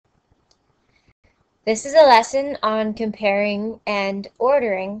This is a lesson on comparing and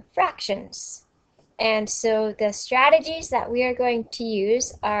ordering fractions. And so the strategies that we are going to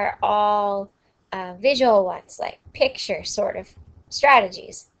use are all visual ones, like picture sort of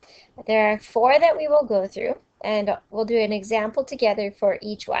strategies. There are 4 that we will go through, and we'll do an example together for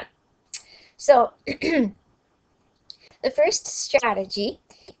each one. So the first strategy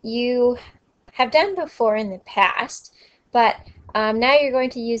you have done before in the past, but now you're going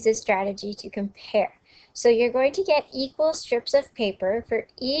to use this strategy to compare. So you're going to get equal strips of paper for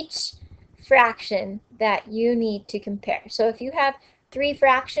each fraction that you need to compare. So if you have 3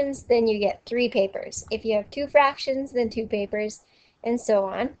 fractions, then you get 3 papers. If you have 2 fractions, then 2 papers, and so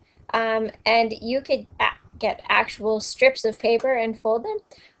on. And you could get actual strips of paper and fold them,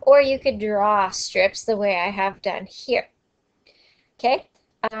 or you could draw strips the way I have done here. Okay?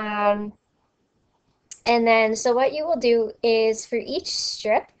 And then, so what you will do is for each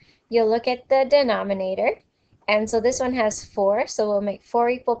strip, you'll look at the denominator. And so this one has 4, so we'll make 4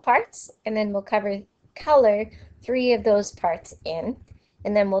 equal parts, and then we'll color 3 of those parts in.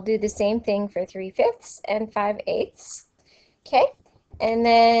 And then we'll do the same thing for 3/5 and 5/8. Okay, and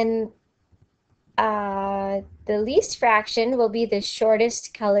then the least fraction will be the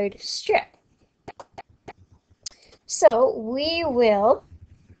shortest colored strip. So we will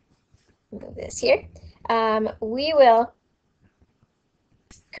move this here. We will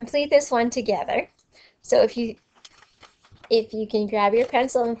complete this one together. So if you can grab your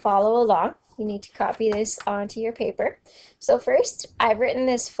pencil and follow along, you need to copy this onto your paper. So first, I've written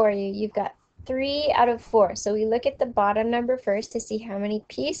this for you. You've got 3 out of 4. So we look at the bottom number first to see how many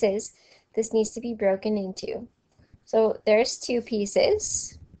pieces this needs to be broken into. So there's 2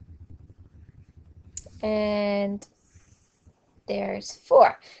 pieces. And there's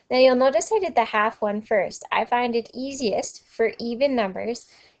 4. Now you'll notice I did the half one first. I find it easiest for even numbers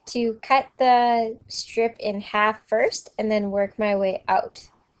to cut the strip in half first and then work my way out,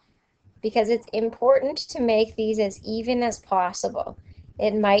 because it's important to make these as even as possible.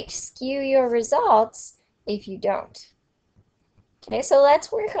 It might skew your results if you don't. Okay, so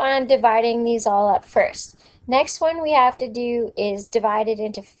let's work on dividing these all up first. Next one we have to do is divide it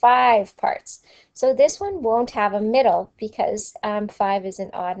into 5 parts. So this one won't have a middle because 5 is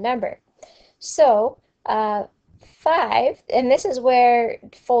an odd number. So 5, and this is where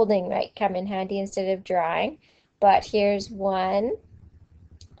folding might come in handy instead of drawing. But here's 1,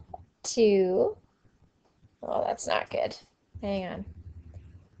 2, oh, that's not good. Hang on.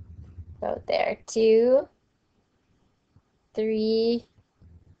 So there, 2, 3,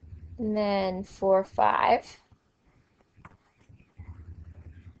 and then 4, 5.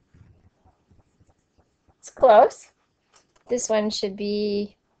 It's close. This one should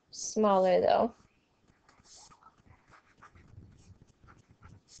be smaller though.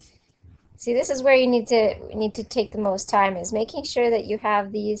 See, this is where you need to take the most time, is making sure that you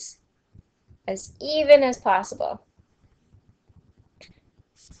have these as even as possible.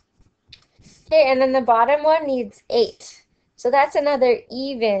 Okay, and then the bottom one needs 8. So that's another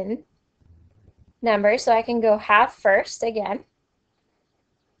even number, so I can go half first again.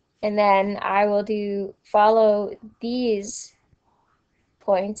 And then I will follow these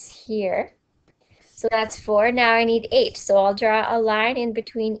points here. So that's 4. Now I need 8. So I'll draw a line in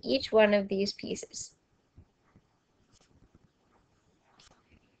between each one of these pieces.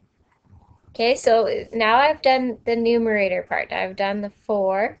 Okay, so now I've done the numerator part. I've done the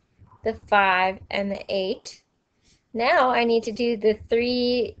 4, the 5, and the 8. Now I need to do the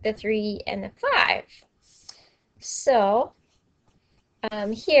 3, and the 5. So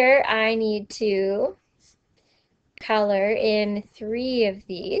here I need to color in 3 of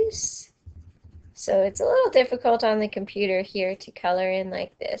these. So it's a little difficult on the computer here to color in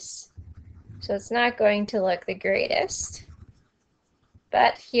like this. So it's not going to look the greatest.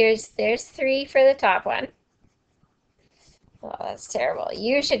 But there's 3 for the top one. Oh, that's terrible.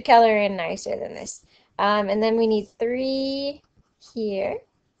 You should color in nicer than this. And then we need 3 here.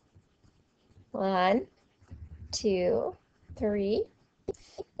 1, 2, 3.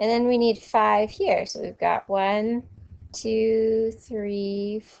 And then we need 5 here. So we've got 1, 2,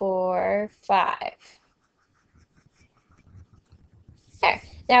 3, 4, 5. There.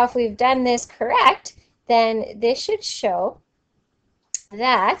 Now if we've done this correct, then this should show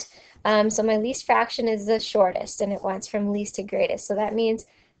that, so my least fraction is the shortest, and it wants from least to greatest. So that means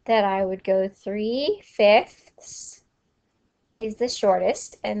that I would go 3/5 is the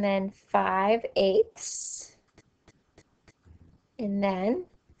shortest, and then 5/8, and then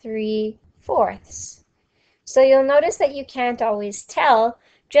 3/4. So you'll notice that you can't always tell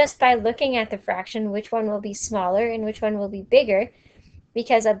just by looking at the fraction which one will be smaller and which one will be bigger.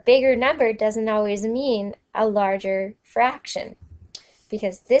 because a bigger number doesn't always mean a larger fraction,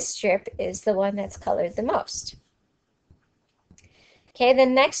 because this strip is the one that's colored the most. Okay, the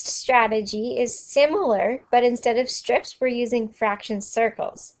next strategy is similar, but instead of strips, we're using fraction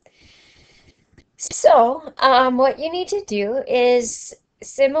circles. So what you need to do is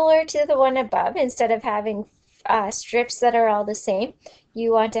similar to the one above. Instead of having strips that are all the same,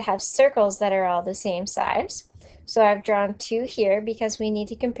 you want to have circles that are all the same size. So I've drawn two here because we need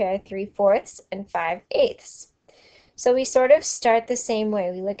to compare 3/4 and 5/8. So we sort of start the same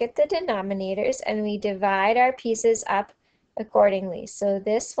way. We look at the denominators and we divide our pieces up accordingly. So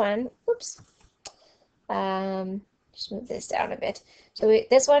this one, oops, just move this down a bit. So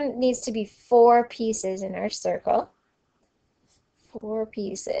this one needs to be 4 pieces in our circle. 4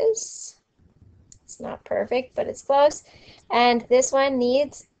 pieces. It's not perfect, but it's close. And this one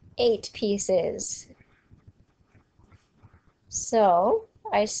needs 8 pieces. So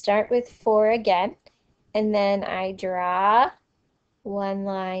I start with 4 again, and then I draw one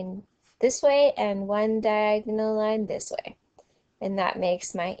line this way and one diagonal line this way. And that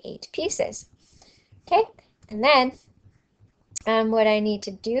makes my 8 pieces. Okay, and then what I need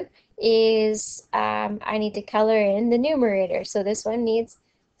to do is I need to color in the numerator. So this one needs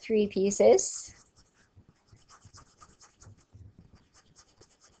 3 pieces.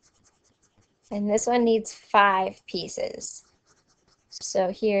 And this one needs 5 pieces.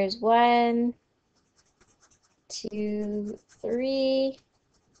 So here's 1, 2, 3,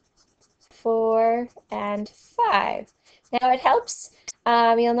 4, and 5. Now it helps.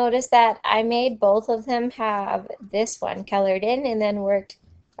 You'll notice that I made both of them have this one colored in and then worked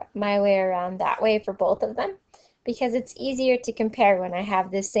my way around that way for both of them, because it's easier to compare when I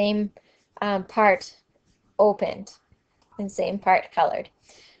have the same part opened and same part colored.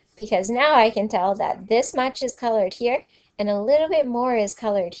 Because now I can tell that this much is colored here and a little bit more is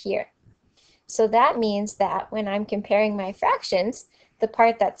colored here. So that means that when I'm comparing my fractions, the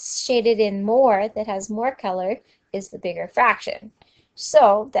part that's shaded in more, that has more color, is the bigger fraction.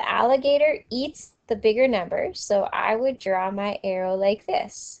 So the alligator eats the bigger number, so I would draw my arrow like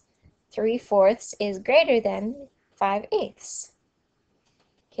this. 3/4 is greater than 5/8.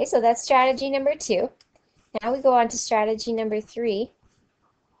 Okay, so that's strategy number 2. Now we go on to strategy number 3,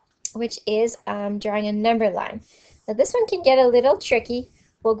 which is drawing a number line. Now this one can get a little tricky.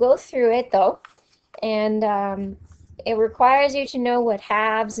 We'll go through it though, and it requires you to know what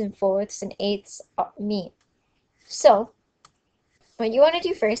halves and fourths and eighths mean. So what you want to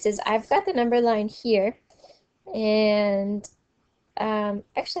do first is I've got the number line here, and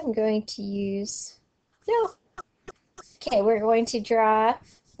actually I'm going to use, no, okay, we're going to draw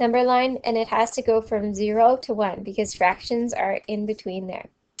number line, and it has to go from 0 to 1 because fractions are in between there.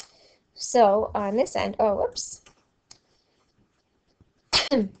 So on this end, oh, whoops.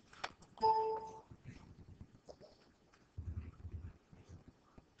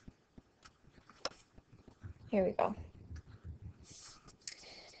 Here we go.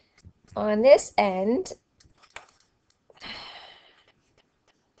 On this end,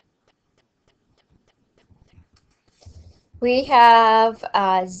 we have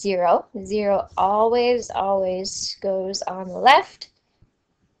 0. 0 always goes on the left,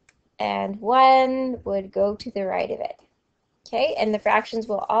 and 1 would go to the right of it. Okay, and the fractions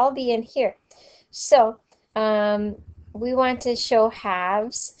will all be in here. So we want to show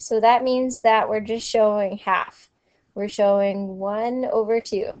halves, so that means that we're just showing half. We're showing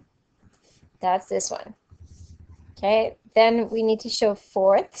 1/2. That's this one. Okay, then we need to show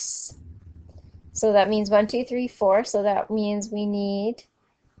fourths. So that means 1, 2, 3, 4. So that means we need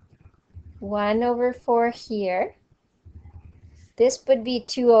 1/4 here. This would be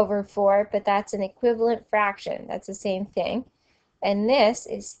 2/4, but that's an equivalent fraction. That's the same thing. And this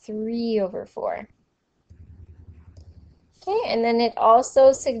is 3/4. Okay, and then it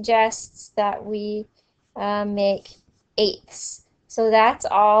also suggests that we make eighths. So that's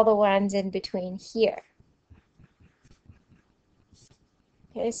all the ones in between here.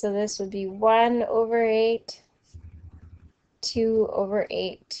 Okay, so this would be 1/8,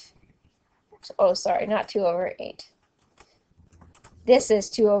 2/8. Oh, sorry, not 2/8. This is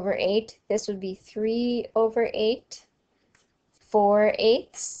 2/8. This would be 3/8,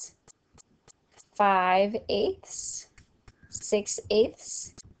 4/8, 5/8,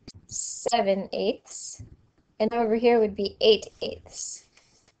 6/8, 7/8, and over here would be 8/8.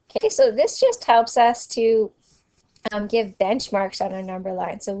 Okay, so this just helps us to give benchmarks on our number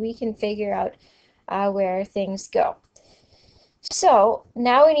line so we can figure out where things go. So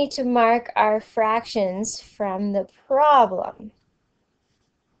now we need to mark our fractions from the problem.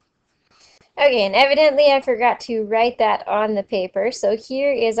 Okay, and evidently I forgot to write that on the paper. So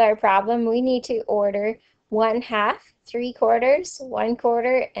here is our problem. We need to order 1/2, 3/4,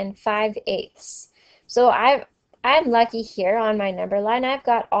 1/4, and 5/8. So I'm lucky here on my number line. I've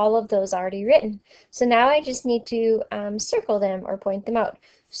got all of those already written. So now I just need to circle them or point them out.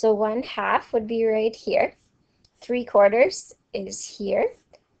 So 1/2 would be right here. 3/4 is here.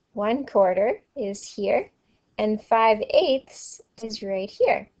 1/4 is here. And 5/8 is right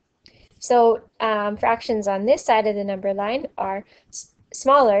here. So fractions on this side of the number line are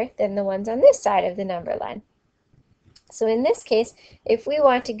smaller than the ones on this side of the number line. So in this case, if we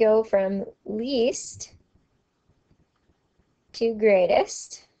want to go from least to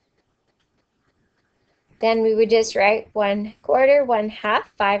greatest, then we would just write 1/4, 1/2,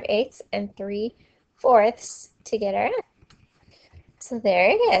 5/8, and 3/4 to get our answer. So there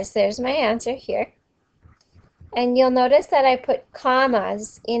it is. There's my answer here. And you'll notice that I put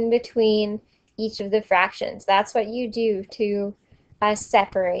commas in between each of the fractions. That's what you do to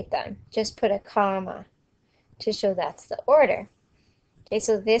separate them. Just put a comma to show that's the order. Okay,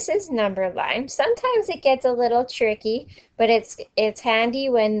 so this is number line. Sometimes it gets a little tricky, but it's handy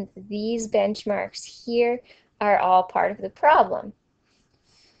when these benchmarks here are all part of the problem.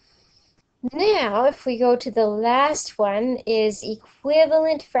 Now, if we go to the last one, is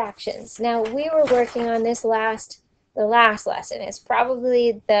equivalent fractions. Now, we were working on this the last lesson. It's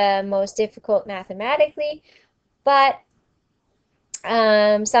probably the most difficult mathematically, but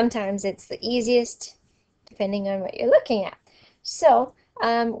sometimes it's the easiest, depending on what you're looking at. So,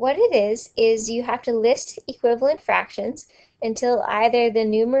 what it is you have to list equivalent fractions until either the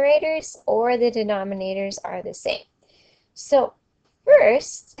numerators or the denominators are the same. So,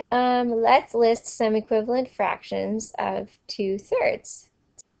 first, let's list some equivalent fractions of 2/3.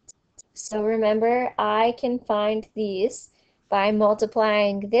 So remember, I can find these by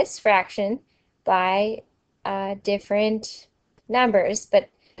multiplying this fraction by different numbers, but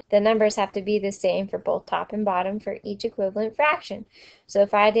the numbers have to be the same for both top and bottom for each equivalent fraction. So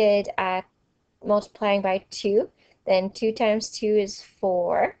if I did multiplying by 2, then 2 times 2 is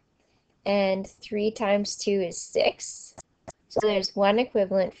 4, and 3 times 2 is 6. So there's one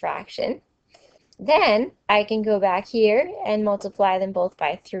equivalent fraction. Then I can go back here and multiply them both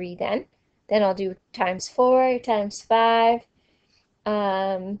by 3 then. Then I'll do times 4, times 5,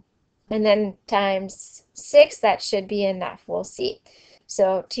 and then times 6. That should be enough. We'll see.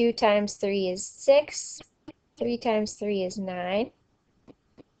 So 2 times 3 is 6. 3 times 3 is 9.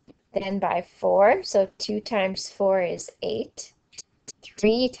 Then by 4. So 2 times 4 is 8.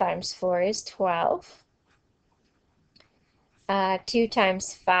 3 times 4 is 12. 2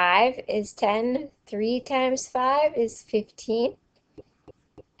 times 5 is 10. 3 times 5 is 15.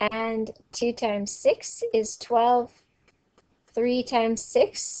 And 2 times 6 is 12. 3 times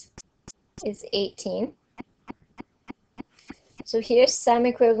 6 is 18. So here's some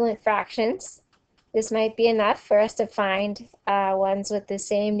equivalent fractions. This might be enough for us to find ones with the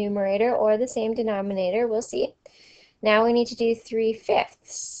same numerator or the same denominator. We'll see. Now we need to do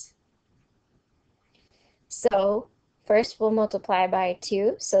 3/5. So first we'll multiply by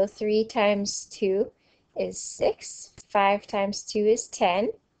 2. So 3 times 2 is 6. 5 times 2 is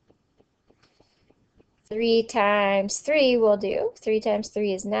 10. 3 times 3 will do. 3 times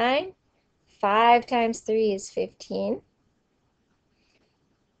 3 is 9. 5 times 3 is 15.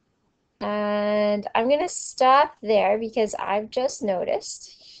 And I'm going to stop there because I've just noticed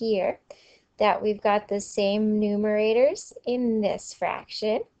here that we've got the same numerators in this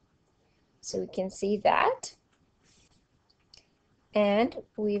fraction. So we can see that. And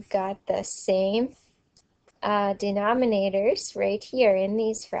we've got the same denominators right here in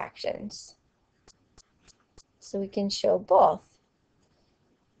these fractions. So we can show both.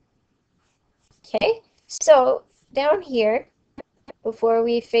 Okay, so down here, before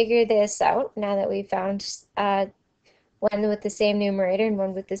we figure this out, now that we found one with the same numerator and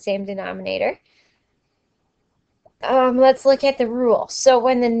one with the same denominator, let's look at the rule. So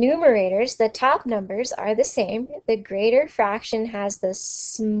when the numerators, the top numbers, are the same, the greater fraction has the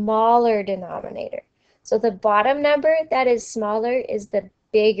smaller denominator. So the bottom number that is smaller is the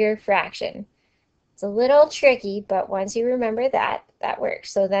bigger fraction. It's a little tricky, but once you remember that, that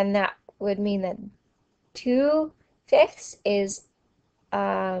works. So then that would mean that 2/5 is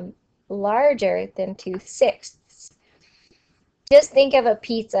larger than 2/6. Just think of a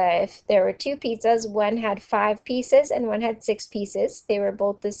pizza. If there were 2 pizzas, one had 5 pieces and one had 6 pieces. They were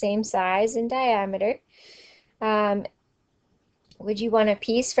both the same size and diameter. Would you want a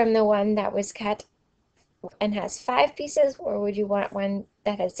piece from the one that was cut and has 5 pieces, or would you want one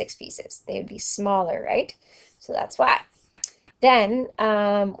that has 6 pieces? They would be smaller, right? So that's why. Then,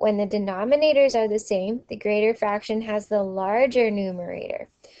 when the denominators are the same, the greater fraction has the larger numerator.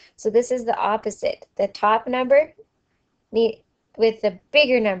 So this is the opposite. The top number with the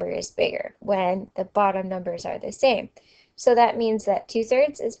bigger number is bigger when the bottom numbers are the same. So that means that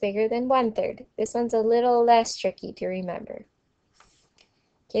 2/3 is bigger than 1/3. This one's a little less tricky to remember.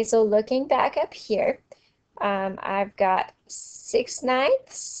 Okay, so looking back up here, I've got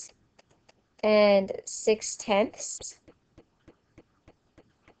 6/9 and 6/10.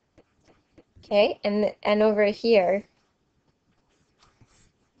 Okay, and over here,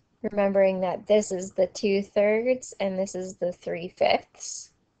 remembering that this is the 2/3 and this is the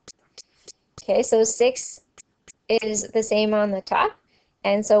 3/5. Okay, so 6 is the same on the top.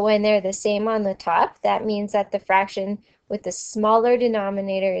 And so when they're the same on the top, that means that the fraction with the smaller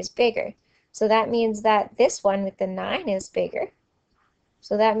denominator is bigger. So that means that this one with the 9 is bigger.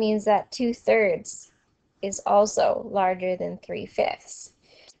 So that means that 2/3 is also larger than 3/5.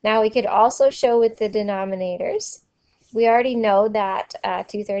 Now we could also show with the denominators. We already know that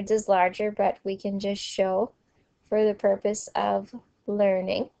 2/3 is larger, but we can just show for the purpose of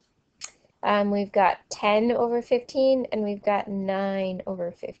learning. We've got 10 over 15 and we've got 9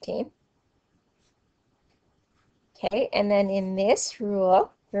 over 15. Okay, and then in this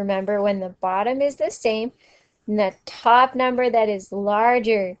rule, remember when the bottom is the same, the top number that is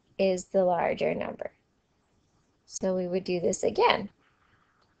larger is the larger number. So we would do this again.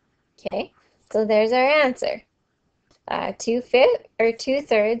 Okay, so there's our answer.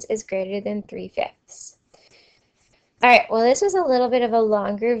 2/3 is greater than 3/5. All right, well, this was a little bit of a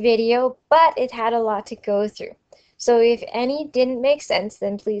longer video, but it had a lot to go through. So if any didn't make sense,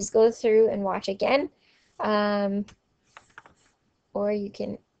 then please go through and watch again. Or you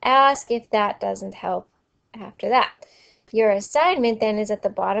can ask if that doesn't help after that. Your assignment then is at the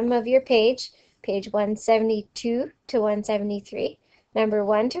bottom of your page, page 172 to 173, number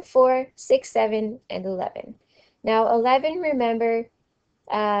 1 to 4, 6, 7, and 11. Now 11, remember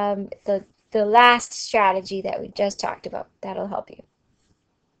the last strategy that we just talked about. That'll help you.